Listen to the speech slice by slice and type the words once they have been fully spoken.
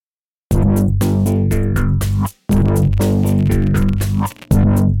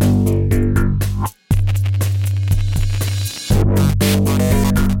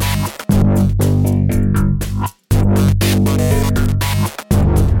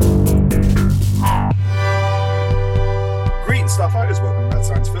Starfighters, welcome to Mad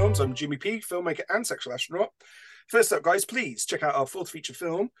Science Films. I'm Jimmy P, filmmaker and sexual astronaut. First up, guys, please check out our fourth feature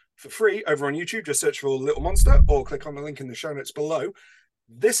film for free over on YouTube. Just search for Little Monster or click on the link in the show notes below.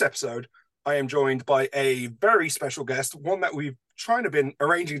 This episode, I am joined by a very special guest, one that we've trying to been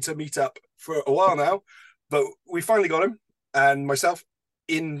arranging to meet up for a while now, but we finally got him and myself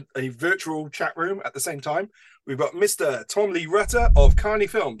in a virtual chat room at the same time. We've got Mr. Tom Lee Rutter of Carney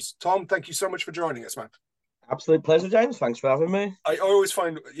Films. Tom, thank you so much for joining us, man. Absolute pleasure, James. Thanks for having me. I always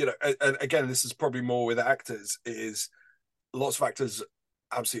find, and again, this is probably more with actors, is lots of actors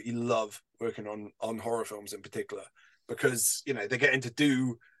absolutely love working on horror films in particular because, they're getting to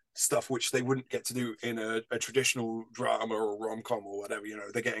do stuff which they wouldn't get to do in a traditional drama or rom-com or whatever.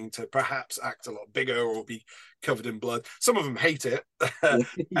 They're getting to perhaps act a lot bigger or be covered in blood. Some of them hate it.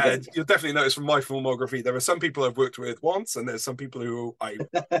 And you'll definitely notice from my filmography there are some people I've worked with once and there's some people who I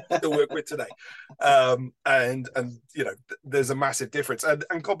still work with today. And there's a massive difference, and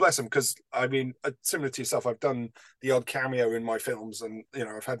God bless them, because similar to yourself, I've done the odd cameo in my films, and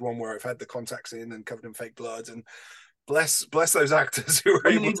I've had one where I've had the contacts in and covered in fake blood, and bless those actors who are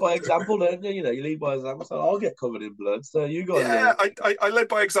able lead to by example, don't you? You lead by example. So I'll get covered in blood. So you got I led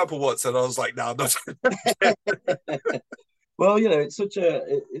by example once, and I was like, no, I'm not. Well, it's such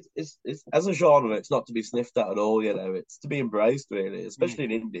it's as a genre, it's not to be sniffed at all. It's to be embraced, really, especially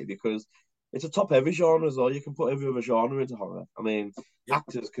in indie, because it's a top-heavy genre as well. You can put every other genre into horror.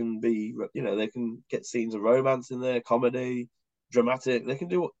 Actors can be, they can get scenes of romance in there, comedy, dramatic. They can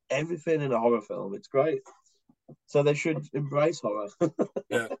do everything in a horror film. It's great. So they should embrace horror.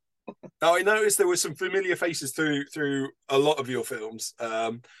 Yeah. Now, I noticed there were some familiar faces through a lot of your films.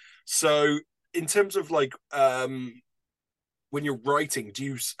 So in terms of when you're writing, do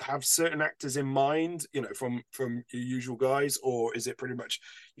you have certain actors in mind, from your usual guys, or is it pretty much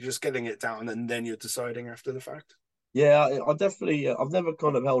you're just getting it down and then you're deciding after the fact? Yeah, I definitely. I've never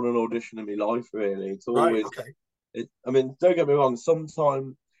kind of held an audition in my life, really. It's always. Right, okay. Don't get me wrong.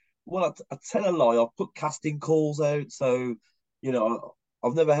 Sometimes, well, I tell a lie. I've put casting calls out, so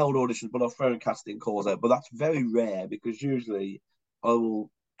I've never held auditions, but I've thrown casting calls out. But that's very rare because usually I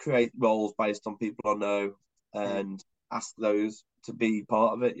will create roles based on people I know and ask those to be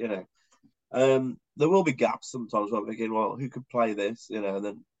part of it. There will be gaps sometimes where I'm thinking, well, who could play this? And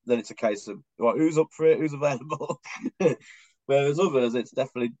then it's a case of, right, who's up for it, who's available. Whereas others, it's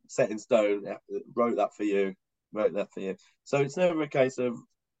definitely set in stone. Wrote that for you. So it's never a case of,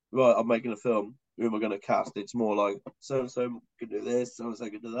 right, I'm making a film. Who am I going to cast? It's more like so and so can do this, so and so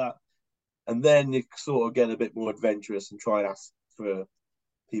can do that, and then you sort of get a bit more adventurous and try and ask for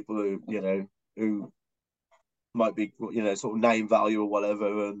people who might be sort of name value or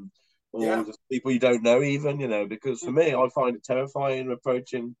whatever, or just people you don't know even, because for me, I find it terrifying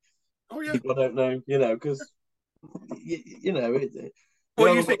approaching people I don't know, because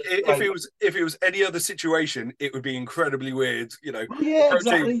Well, you think if it was any other situation, it would be incredibly weird,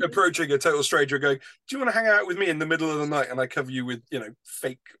 approaching a total stranger going, do you want to hang out with me in the middle of the night and I cover you with,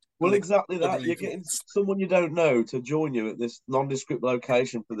 fake. Well, exactly that. You're getting someone you don't know to join you at this nondescript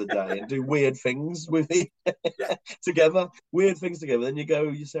location for the day and do weird things with you together. Weird things together. Then you go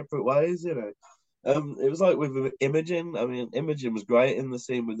your separate ways, It was like with Imogen. Imogen was great in the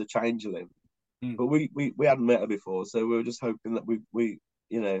scene with the changeling. But we hadn't met her before, so we were just hoping that we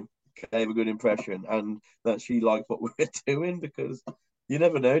gave a good impression and that she liked what we were doing, because you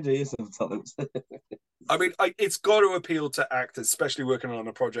never know, do you, sometimes? It's got to appeal to actors, especially working on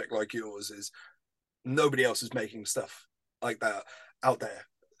a project like yours, is nobody else is making stuff like that out there.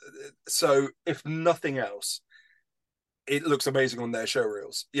 So if nothing else, it looks amazing on their show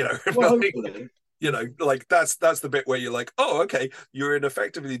reels, Well, hopefully. That's the bit where you're like, oh, okay, you're in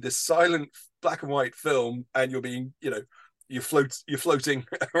effectively this silent black and white film and you're being, you're floating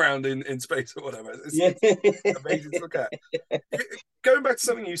around in space or whatever. It's amazing to look at. Going back to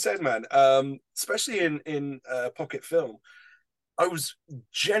something you said, man, especially in Pocket Film, I was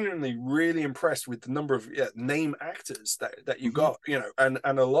genuinely really impressed with the number of name actors that you got, and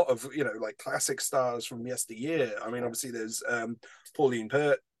a lot of like classic stars from yesteryear. Obviously there's Pauline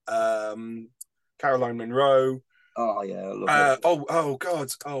Pert, Caroline Munro. Oh yeah, I love oh God,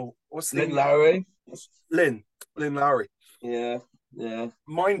 what's the Lynn Lowry? Lynn Lowry. Yeah.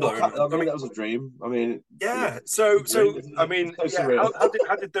 Mind blowing. That was a dream. So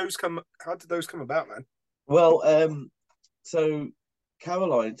how did those come about, man? Well, so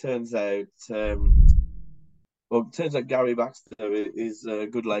Caroline turns out, Gary Baxter is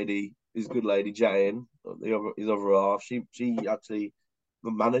good lady Jane, his other half. She actually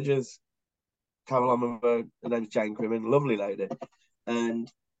manages Caroline Munro. Her name's Jane Crimmins, lovely lady. And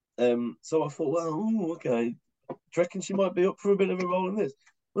so I thought, well, okay, you reckon she might be up for a bit of a role in this?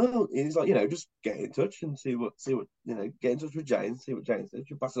 Well, he's like, just get in touch and see what, get in touch with Jane, see what Jane says.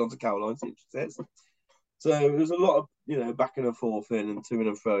 She'll pass it on to Caroline, see what she says. So it was a lot of, back and forth in and to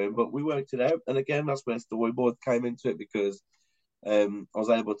and fro in, but we worked it out. And again, that's where storyboard came into it, because I was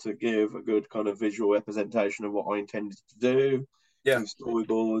able to give a good kind of visual representation of what I intended to do through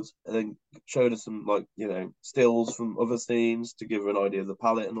storyboards, and then showed us some stills from other scenes to give her an idea of the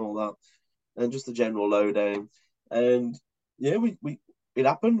palette and all that, and just the general lowdown. And yeah, we it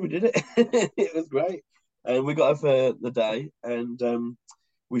happened. We did it. It was great, and we got her for the day, and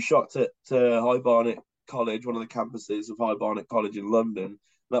we shot at High Barnet College, one of the campuses of High Barnet College in London.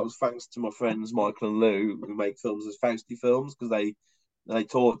 That was thanks to my friends Michael and Lou, who make films as Fausty Films, because they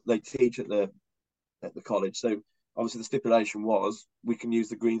teach at the college. So obviously the stipulation was we can use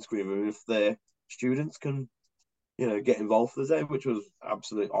the green screen room if their students can, get involved for the day, which was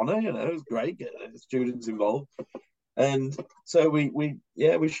absolute honour. It was great getting the students involved. And so we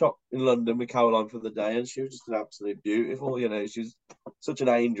shot in London with Caroline for the day, and she was just an absolute beautiful. She's such an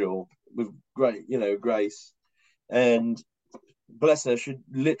angel with great, grace. And bless her, she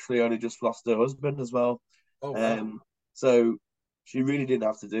literally only just lost her husband as well. Oh, wow. So she really didn't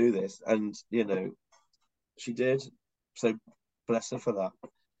have to do this, and she did. So bless her for that.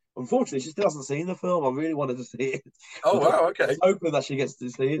 Unfortunately, she still hasn't seen the film. I really wanted to see it. Oh, wow. Okay. I was hoping that she gets to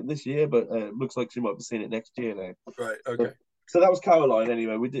see it this year, but looks like she might be seeing it next year now. Right. Okay. So that was Caroline.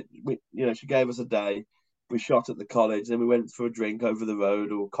 Anyway, she gave us a day. We shot at the college, then we went for a drink over the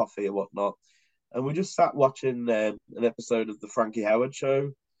road or coffee or whatnot, and we just sat watching an episode of the Frankie Howard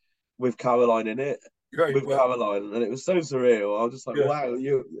Show with Caroline in it. Right, with Caroline, and it was so surreal. I was just like, wow,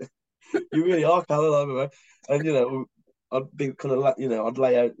 you really are Caroline, and I'd be kind of I'd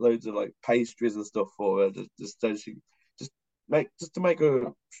lay out loads of like pastries and stuff for her, just to make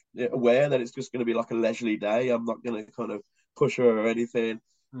her aware that it's just going to be like a leisurely day. I'm not going to kind of push her or anything.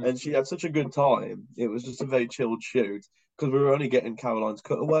 And she had such a good time. It was just a very chilled shoot, because we were only getting Caroline's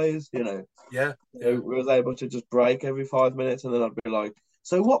cutaways. Yeah. We was able to just break every 5 minutes, and then I'd be like,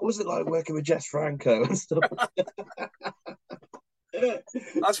 so what was it like working with Jess Franco and stuff?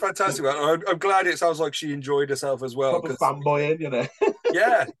 That's fantastic, man. I'm glad it sounds like she enjoyed herself as well. Proper fanboying,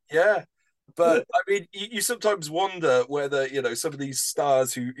 Yeah. But I mean, you sometimes wonder whether some of these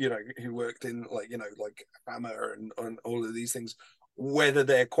stars who worked in like Hammer and all of these things, whether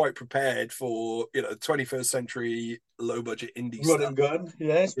they're quite prepared for 21st century low budget indie run stuff. and gun.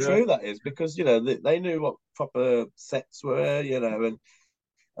 Yeah, it's true, that is, because they knew what proper sets were,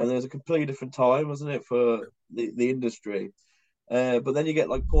 and there's a completely different time, wasn't it, for the industry. But then you get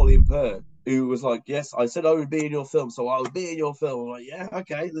like Pauline Pearl, who was like, yes, I said I would be in your film, so I would be in your film. I'm like, yeah,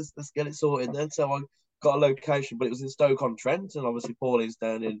 okay, let's get it sorted then. So I got a location, but it was in Stoke-on-Trent, and obviously Pauline's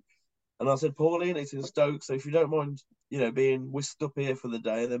down in. And I said, Pauline, it's in Stoke, so if you don't mind, being whisked up here for the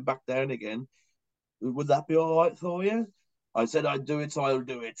day and then back down again, would that be all right for you? I said I'd do it, so I'll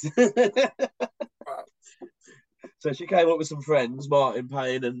do it. Wow. So she came up with some friends, Martin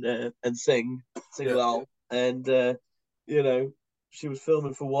Payne and Sing Lal, and she was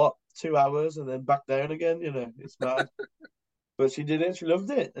filming for 2 hours and then back down again. It's mad. But she did it. She loved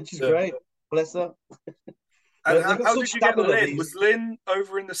it, and she's great. Bless her. And how did you get Lynn? Was Lynn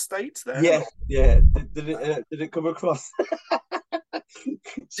over in the States then? Yeah. Did it come across?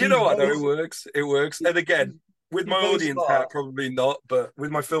 You know what? No, it works. It works. And again, with my audience hat, probably not, but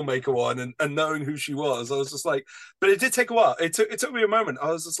with my filmmaker one and knowing who she was, I was just like, but it did take a while. It took me a moment.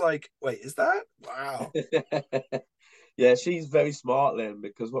 I was just like, wait, is that? Wow. Yeah, she's very smart, Lynn,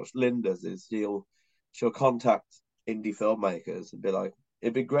 because what Lynn does is she'll contact indie filmmakers and be like,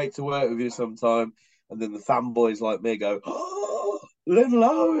 it'd be great to work with you sometime. And then the fanboys like me go, oh, Lynn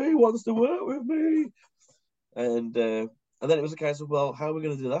Lowry wants to work with me. And then it was a case of, well, how are we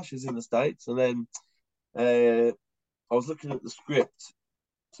going to do that? She's in the States. And then I was looking at the script,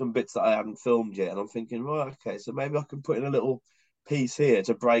 some bits that I hadn't filmed yet, and I'm thinking, right, okay, so maybe I can put in a little piece here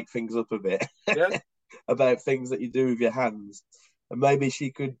to break things up a bit. Yeah. About things that you do with your hands, and maybe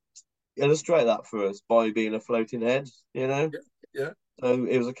she could illustrate that for us by being a floating head, Yeah. So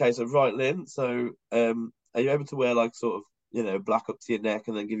it was a case of, right, Lynn, so are you able to wear like sort of black up to your neck,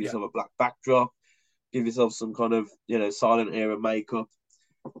 and then give yourself a black backdrop, give yourself some kind of silent era makeup,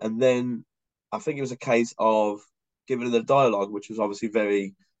 and then I think it was a case of giving her the dialogue, which was obviously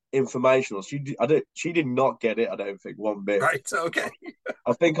very informational. She did not get it, I don't think, one bit. Right. Okay.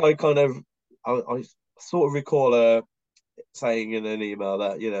 I think I sort of recall her saying in an email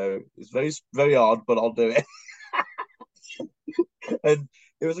that it's very, very hard, but I'll do it. And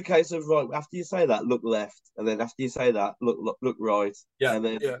it was a case of, right, after you say that, look left, and then after you say that, look right, Yeah. and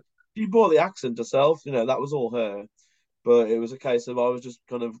then she brought the accent herself. That was all her. But it was a case of I was just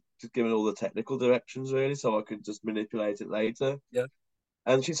kind of just giving all the technical directions really, so I could just manipulate it later. Yeah.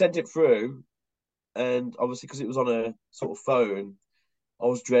 And she sent it through, and obviously because it was on a sort of phone, I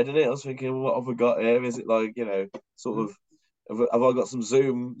was dreading it. I was thinking, what have we got here? Is it like sort Mhm. of have I got some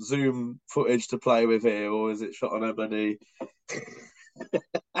Zoom footage to play with here, or is it shot on a bloody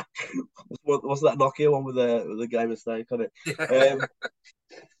what's that Nokia one with the game of Snake on it? Yeah.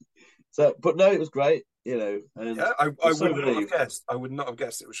 So, but no, it was great, and Yeah, I I was so would not have relieved. guessed. I would not have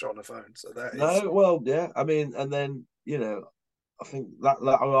guessed it was shot on a phone. So that is, No, well, yeah, I mean, and then I think that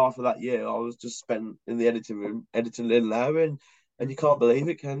after that year, I was just spent in the editing room editing Little Larry, and you can't believe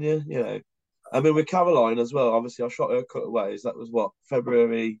it, can you? I mean, with Caroline as well. Obviously, I shot her cutaways. That was what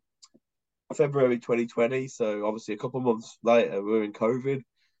February 2020. So obviously, a couple of months later, we were in COVID,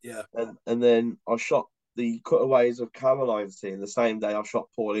 yeah, and then I shot the cutaways of Caroline's scene the same day I shot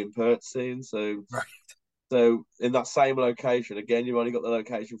Pauline Pert's scene. So right. so in that same location, again, you've only got the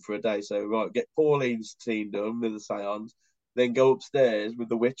location for a day. So right, get Pauline's scene done with the seance, then go upstairs with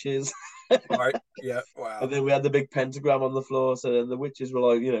the witches. Right. Yeah. And Wow. then we had the big pentagram on the floor. So then the witches were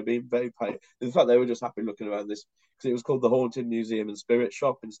like, being very paid. In fact, they were just happy looking around this because it was called the Haunted Museum and Spirit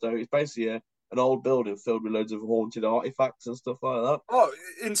Shop in Stoke. It's basically an old building filled with loads of haunted artifacts and stuff like that. Oh,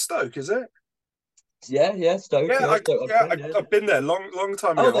 in Stoke, is it? Yeah, yeah, Stoke, Yeah, yeah, Stoke on Trent, yeah. I've been there long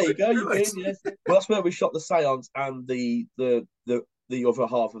time Oh, ago. I there you didn't go. You've been, realize. yes. Well, that's where we shot the seance and the other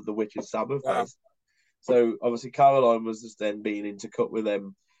half of the witch's Sabbath, Wow. basically. So obviously Caroline was just then being intercut with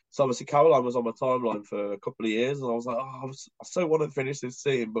them. So obviously Caroline was on my timeline for a couple of years, and I was like, oh, I so want to finish this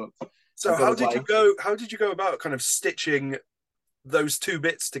scene, but So I've got to how did you wait. go? How did you go about kind of stitching those two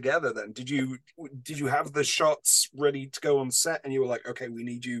bits together? Then did you have the shots ready to go on set, and you were like, okay, we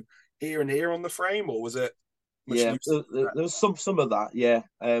need you here and here on the frame, or was it much Yeah, looser than that? there was some of that. Yeah,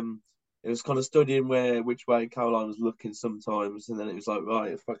 it was kind of studying which way Caroline was looking sometimes, and then it was like,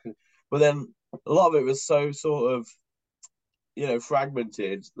 right, if I can. But then a lot of it was so sort of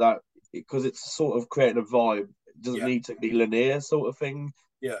fragmented that because it's sort of creating a vibe, it doesn't Yeah, need to be linear sort of thing.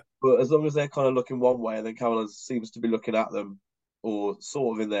 yeah, But as long as they're kind of looking one way, and then Caroline seems to be looking at them or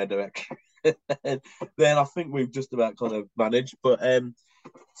sort of in their direction, then I think we've just about kind of managed. But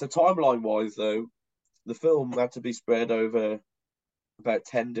so timeline wise, though, the film had to be spread over about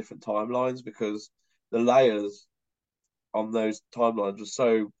 10 different timelines because the layers on those timelines were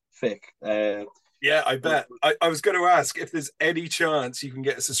so thick. yeah. I bet. I was going to ask if there's any chance you can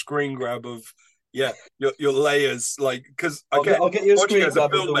get us a screen grab of yeah your layers, like because again, I'll get you a watching screen as a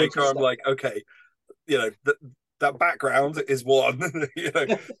grab of the filmmaker, Witch's I'm like, okay, you know that background is one.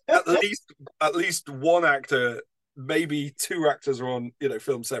 At least one actor, maybe two actors are on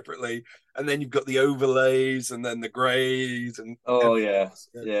film separately, and then you've got the overlays and then the grays and Oh everything yeah, else.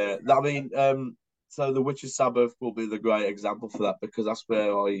 yeah. I mean, so the Witch's Sabbath will be the great example for that because that's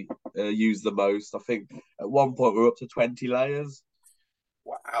where I use the most. I think at one point we're up to 20 layers.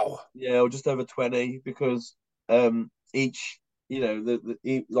 Wow. Yeah, or just over 20 because each,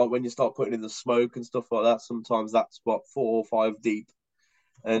 like when you start putting in the smoke and stuff like that, sometimes that's what 4 or 5 deep,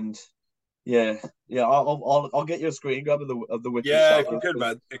 and yeah, yeah. I'll get you a screen grab of the Witch's Yeah, if you Sabbath could,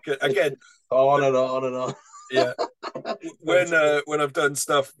 because man. It could, it's again, on and on and on. yeah. But When I've done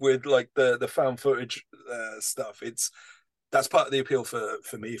stuff with like the found footage stuff, it's that's part of the appeal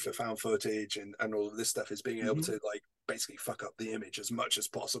for me for found footage and all of this stuff is being able mhm. to like basically fuck up the image as much as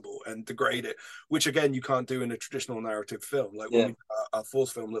possible and degrade it, which again you can't do in a traditional narrative film. Like when we Yeah. did our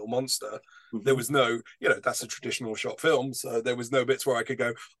fourth film, Little Monster, there Hmm. was no, that's a traditional shot film, so there was no bits where I could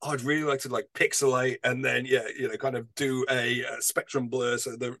go, oh, I'd really like to like pixelate and then kind of do a spectrum blur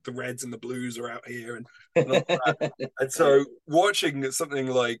so the reds and the blues are out here and all that. And so watching something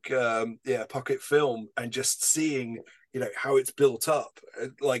like Pocket Film and just seeing how it's built up,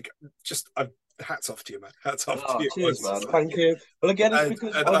 like just hats off to you, man. Hats off to Oh, you. cheers, It's man. just like, Thank you. Well, again, it's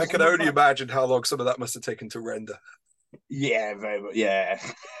because and I I just can love only that. imagine how long some of that must have taken to render. Yeah, very much. Yeah.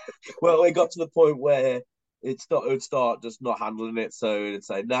 Well, it got to the point where it would start just not handling it. So it'd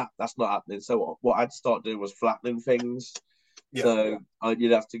say, nah, that's not happening. So what I'd start doing was flattening things. Yeah, So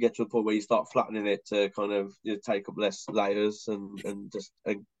you'd have to get to a point where you start flattening it to kind of take up less layers and just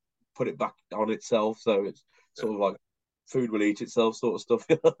and put it back on itself. So it's yeah, sort of like food will eat itself sort of stuff.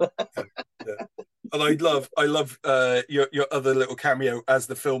 yeah, yeah. And I love your other little cameo as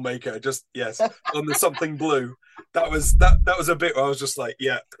the filmmaker. Just yes, on the something blue. That was a bit where I was just like,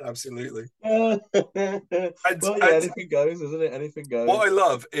 yeah, absolutely. Well, And yeah, anything goes, isn't it? Anything what goes. I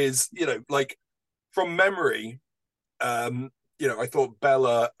love is like from memory, I thought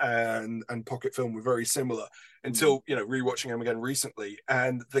Bella and Pocket Film were very similar. Mm. until rewatching them again recently,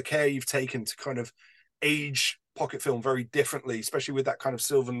 and the care you've taken to kind of age pocket film very differently, especially with that kind of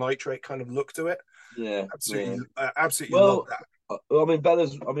silver nitrate kind of look to it. Yeah, yeah. Absolutely love Well, that. I mean,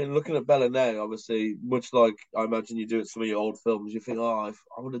 Bella's. I mean, looking at Bella now, obviously, much like I imagine you do at some of your old films, you think, oh,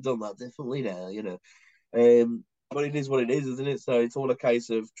 I would have done that differently now, but it is what it is, isn't it? So it's all a case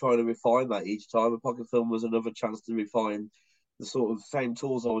of trying to refine that each time. A pocket film was another chance to refine the sort of same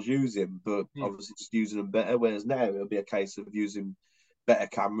tools I was using, but Mm. obviously just using them better. Whereas now it'll be a case of using better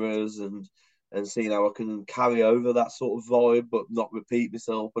cameras and seeing how I can carry over that sort of vibe, but not repeat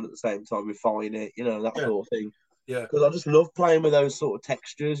myself, but at the same time refine it, that Yeah, sort of thing. yeah. Because I just love playing with those sort of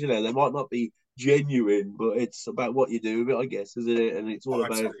textures. They might not be genuine, but it's about what you do with it, I guess, isn't it? And Oh,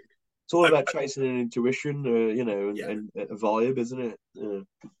 absolutely. it's all I, about chasing an intuition, yeah, and a vibe, isn't it? Yeah,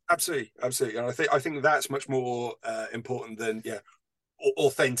 absolutely, absolutely. And I think that's much more important than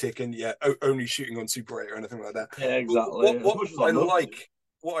authentic and only shooting on Super 8 or anything like that. yeah, But exactly. As much as I'd I love to. like,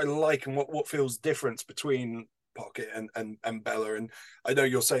 what I like, and what feels different between Pocket and Bella, and I know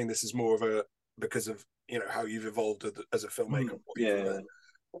you're saying this is more of a because of how you've evolved as a filmmaker, what you've Yeah, learned.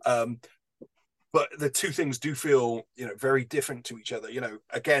 Um, but the two things do feel very different to each other.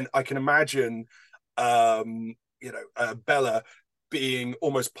 Again, I can imagine Bella being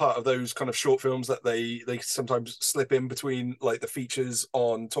almost part of those kind of short films that they sometimes slip in between, like the features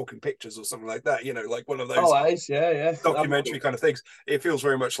on Talking Pictures or something like that, like one of oh, those Ace, yeah, yeah, that'd be documentary cool. kind of things. It feels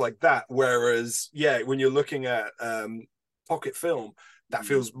very much like that, whereas when you're looking at pocket film, that Mm.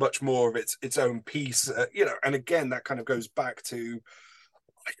 feels much more of its own piece, and again that kind of goes back to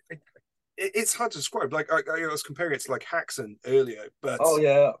it's hard to describe. Like I was comparing it to like Haxon earlier, but Oh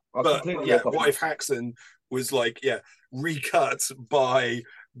yeah, I completely yeah, rip off what if Haxon. Haxon was like recut by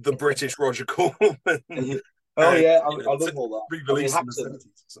the British Roger Corman Oh and yeah, I love all that. I mean, re-released in the 70s or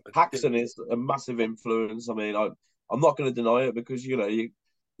something? Haxon is a massive influence. I mean, I'm not going to deny it because you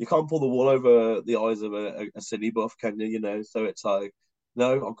can't pull the wool over the eyes of a city buff, can you? So it's like,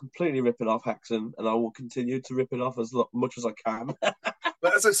 no, I'm completely ripping off Haxon, and I will continue to rip it off as much as I can.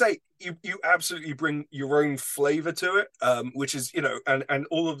 But as I say, you absolutely bring your own flavor to it, which is and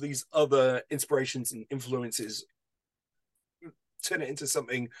all of these other inspirations and influences turn it into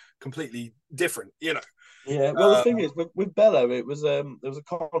something completely different. Yeah, well, the Uh, thing is, with Bella, it was there was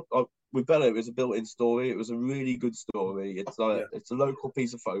with Bella, it was a built-in story. It was a really good story. yeah, It's a local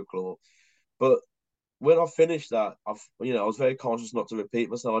piece of folklore, but when I finished that, I was very conscious not to repeat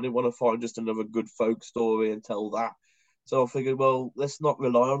myself. I didn't want to find just another good folk story and tell that. So I figured, well, let's not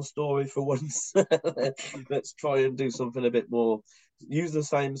rely on story for once. Let's try and do something a bit more, use the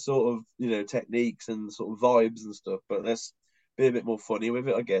same sort of techniques and sort of vibes and stuff, but let's be a bit more funny with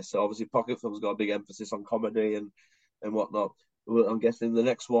it, I guess. So obviously, Pocket Film's got a big emphasis on comedy and whatnot. Well, I'm guessing the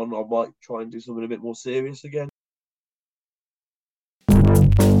next one I might try and do something a bit more serious again.